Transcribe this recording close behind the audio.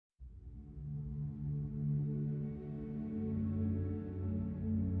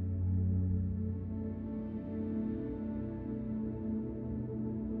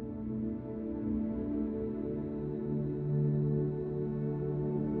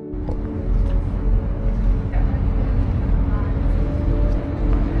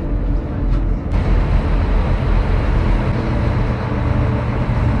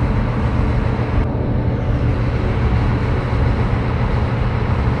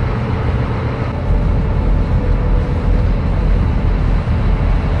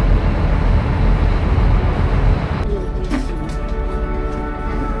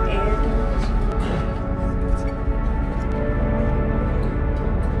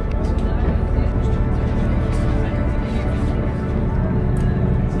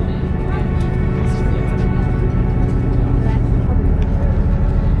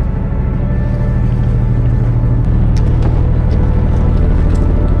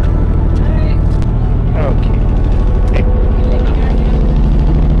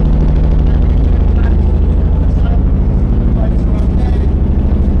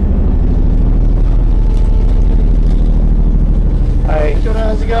Hey. John,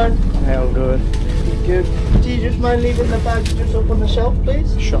 how's it going? Hey, all good. Good. Do you just mind leaving the bags just up on the shelf,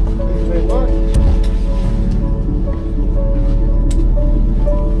 please? Sure. Thank you very much.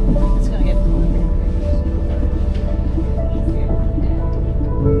 It's gonna get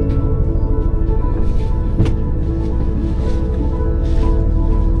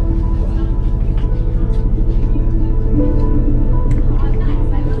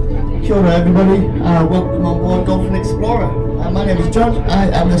Kia ora everybody, welcome on board Dolphin Explorer. My name is John, I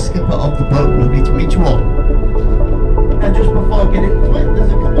am the skipper of the boat. Lovely to meet you all. And just before I get into it,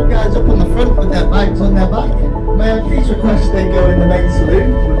 there's a couple of guys up on the front with their bags on their back. May I please request they go in the main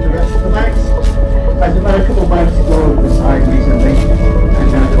saloon with the rest of the bags? As we've had a couple of bags to go over the side recently,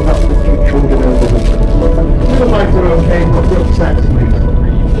 and they'll have to keep children over with them. The bags are okay, but the rucksacks are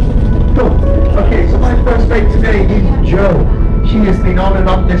cool. Okay, so my first mate today is Joe. She has been on and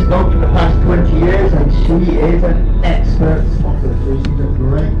off this boat for the past 20 years and she is an expert spotter, so she's a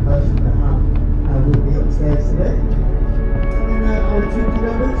great person to have with me upstairs today. And then our two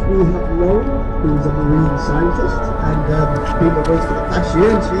members, we have Lauren, who's a marine scientist and she's been with us for the past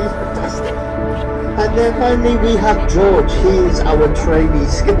year and she is fantastic. And then finally we have George, he is our trainee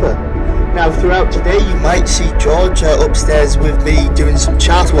skipper. Now throughout today you might see George upstairs with me doing some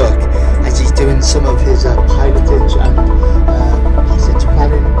chart work as he's doing some of his pilotage and passage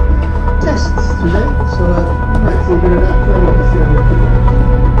planning tests today. So you might see a bit of that throw up the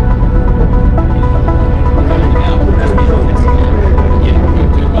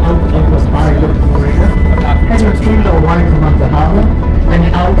heading through the wide from the harbour and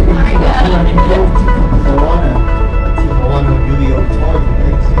out into the Hauraki Tijuana, New York tour.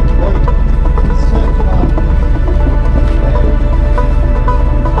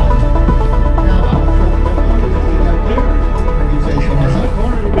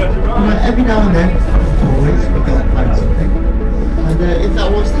 Every now and then, always, we're going to find something. And if that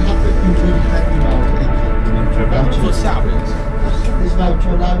was to happen, you would let me know. This voucher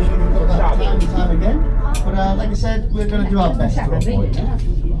allows you to go back time and time again. But like I said, we're going to do our best to avoid it.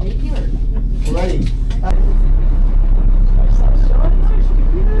 Ready?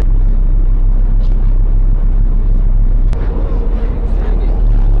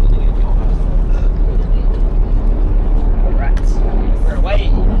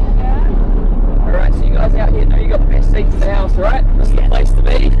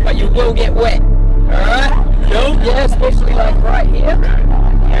 Will get wet, alright? Yeah, especially like right here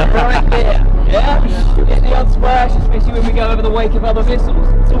and right there. Yeah? Get the odd splash, especially when we go over the wake of other vessels.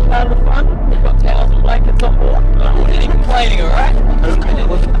 It's all part of the fun. We've got towels and blankets on board. I'm not really complaining, alright?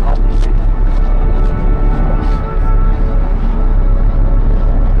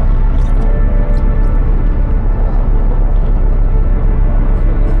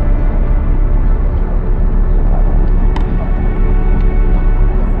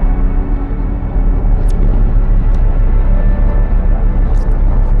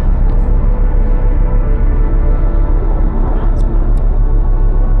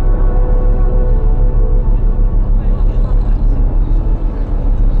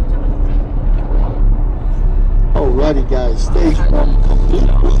 Alrighty guys, stage one complete,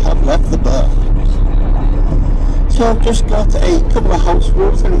 we have left the berth. So I've just got a couple of house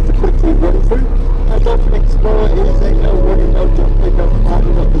rules I need to quickly run through. Dolphin Explorer is a no running, no jumping, no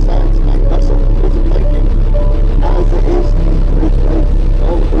climbing up the sides, and that's all prison making. As it is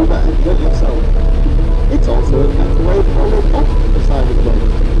all over and done, so it's also a category for off the side of the boat.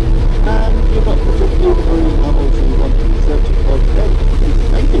 And you're not particularly marine mammals you want to be searching for today.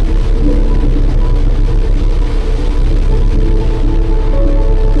 Thank you.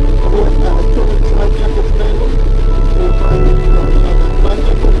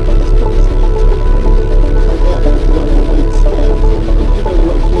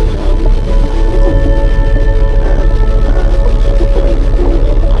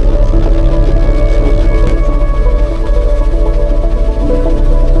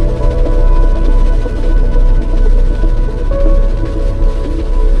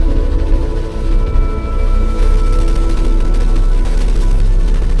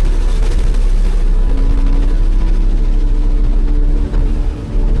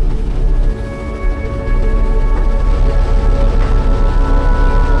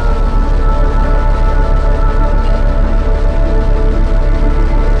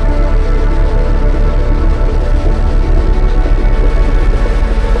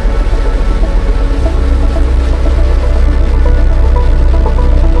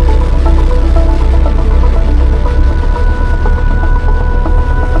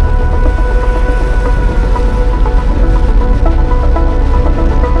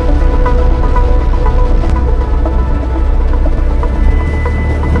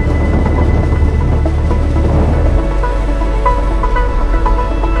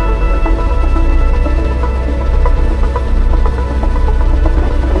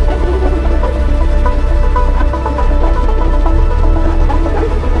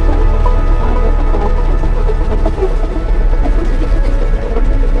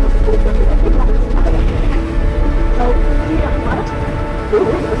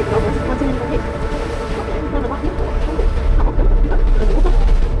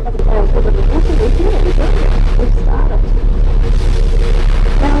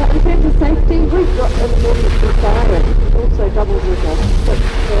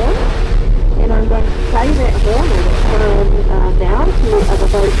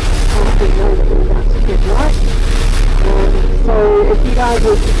 we know that we're about to get right. So if you guys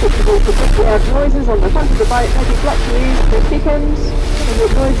are susceptible to big loud noises on the front of the boat, maybe block your ears for a second, and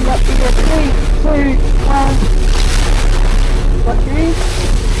get noisy up here. 3, 2, 1. Block your ears.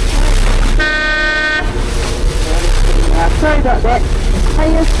 Sorry about that. Hey,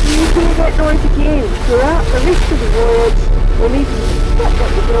 if you hear that noise again throughout the rest of the voyage, we'll need you to stop what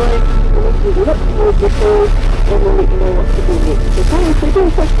you're doing, we'll need you to look towards your pool, and we'll let you know what to do next. Okay, if we do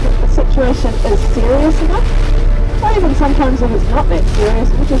think that the situation is serious enough, or even sometimes if it's not that serious,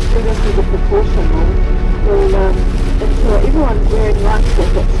 we'll just do this as a precaution, and we'll ensure everyone's wearing life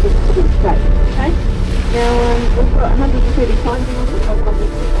jackets just to be safe. Okay? Now, we've got 130 times on it, I've got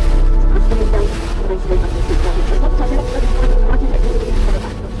this.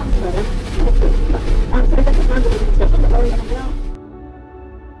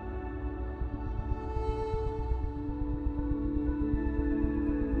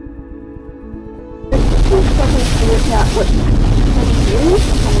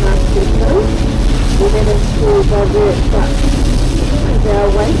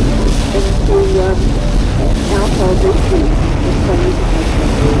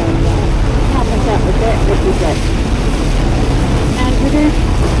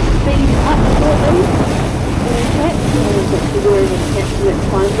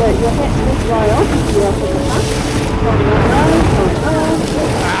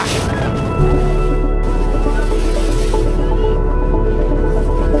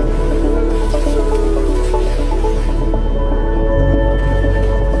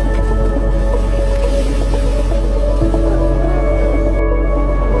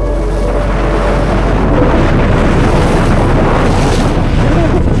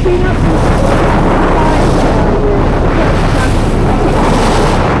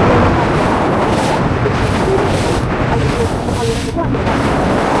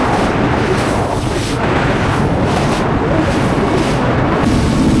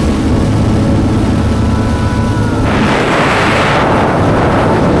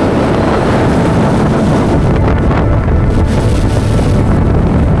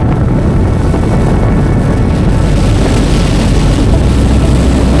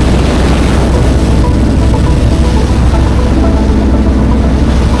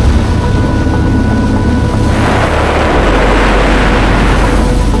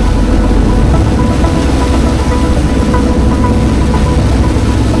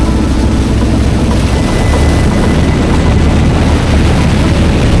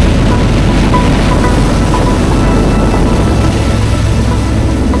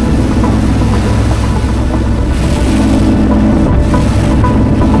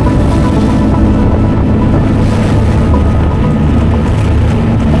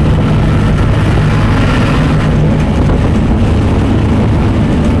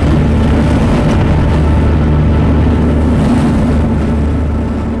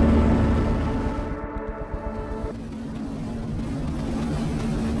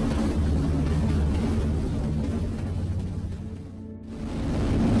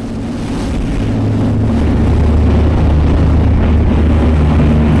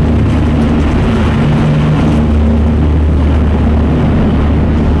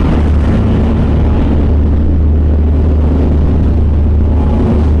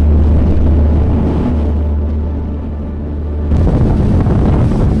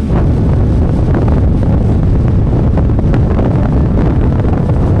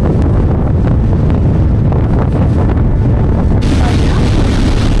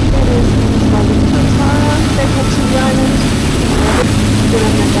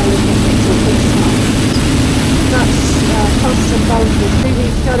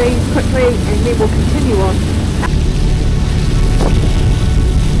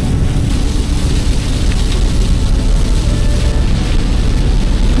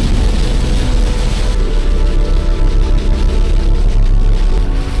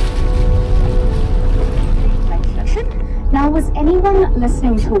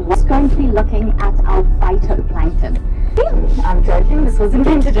 Listening to what's going to be looking at our phytoplankton. I'm joking, this was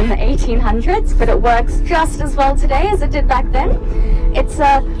invented in the 1800s, but it works just as well today as it did back then. It's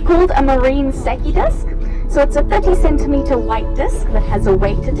called a marine Secchi disc. So it's a 30 centimeter white disc that has a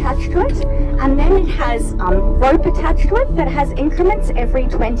weight attached to it, and then it has rope attached to it that has increments every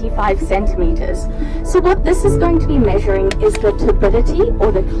 25 centimeters. So what this is going to be measuring is the turbidity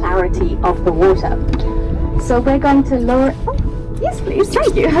or the clarity of the water. So we're going to lower it. Yes, please,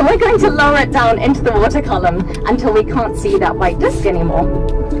 thank you. We're going to lower it down into the water column until we can't see that white disc anymore.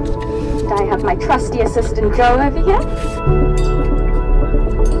 I have my trusty assistant Joe over here.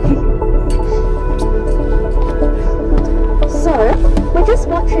 So, We're just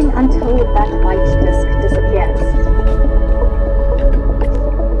watching until that white disc disappears.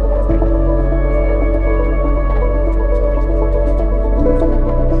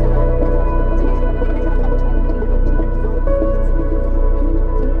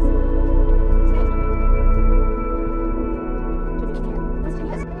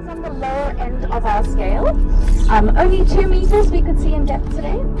 Of our scale. Only 2 meters we could see in depth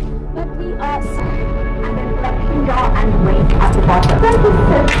today, but we are and then collection jar and weight at the bottom. Going to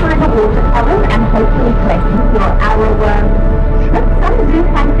search for the water column and hopefully collect your arrowworm, shrimp, some blue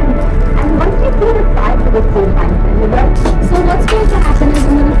plankton, and once you see the size of the full plankton, you know. So what's going to happen is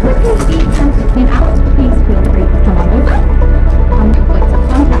I'm going to quickly feed some in out. Please feel free to come on over. Points of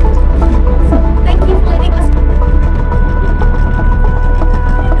contact. So thank you for letting us.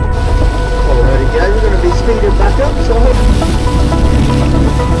 Alrighty guys, we're going to be speeding back up, so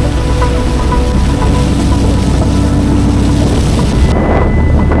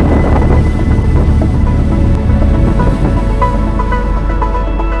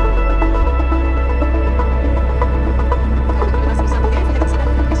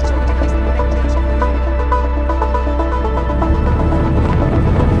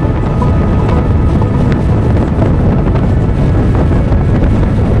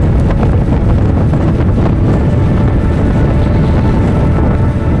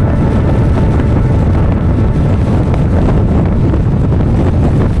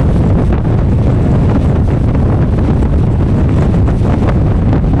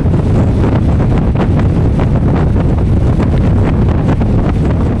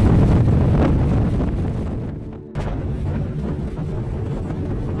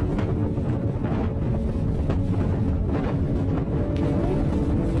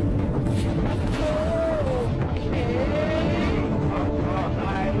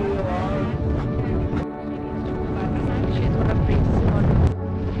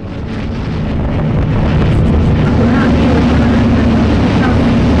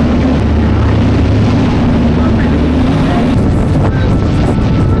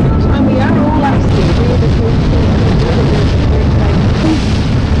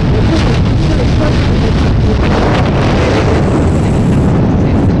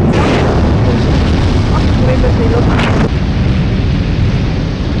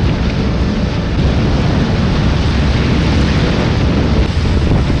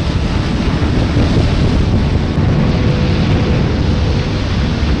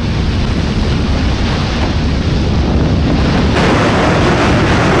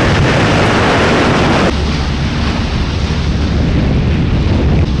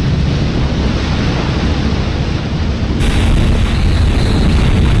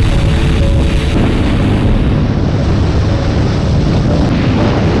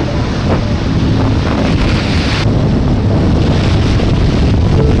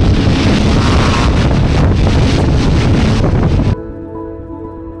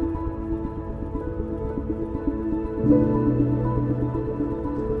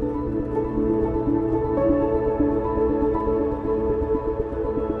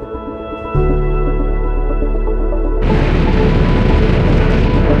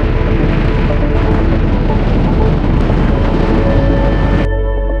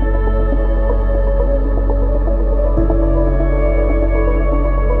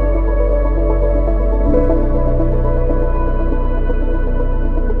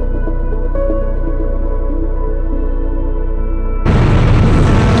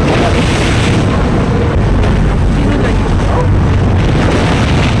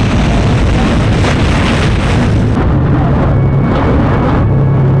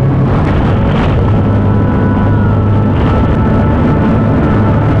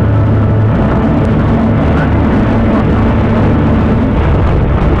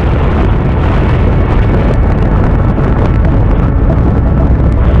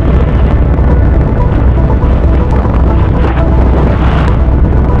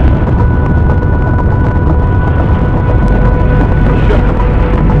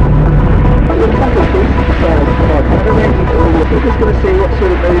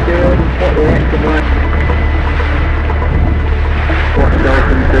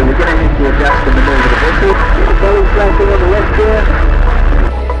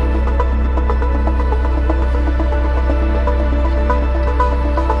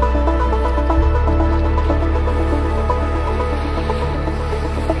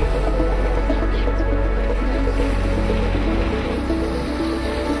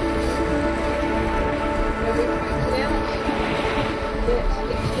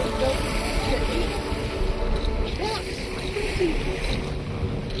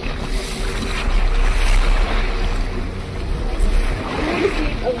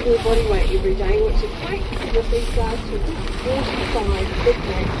their body weight every day, which equates with these guys to 45 big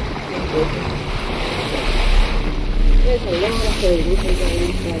max. There's a lot of food every day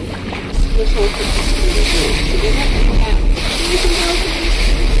these days. This whole system is really good. So they're not about using dolphins,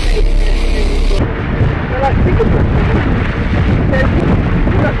 they're like cricket.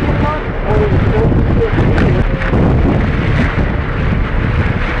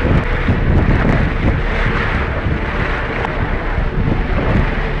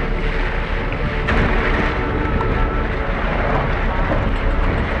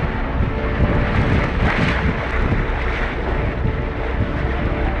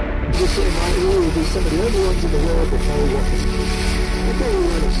 Some of the only ones in the world that know what to do. If they were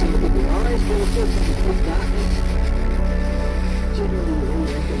one of some of the eyes, they'll feel something from darkness. Generally, we all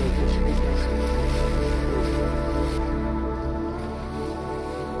reckon they're just business.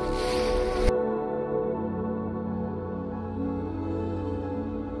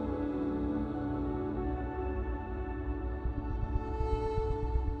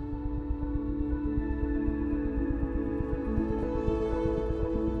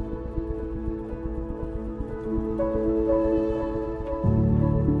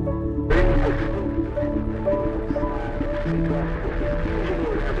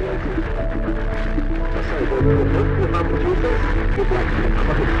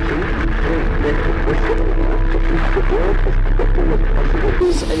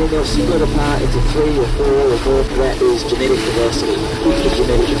 And then they'll split apart into 3 or 4 or more. That is genetic diversity.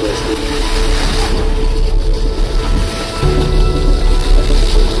 Genetic diversity.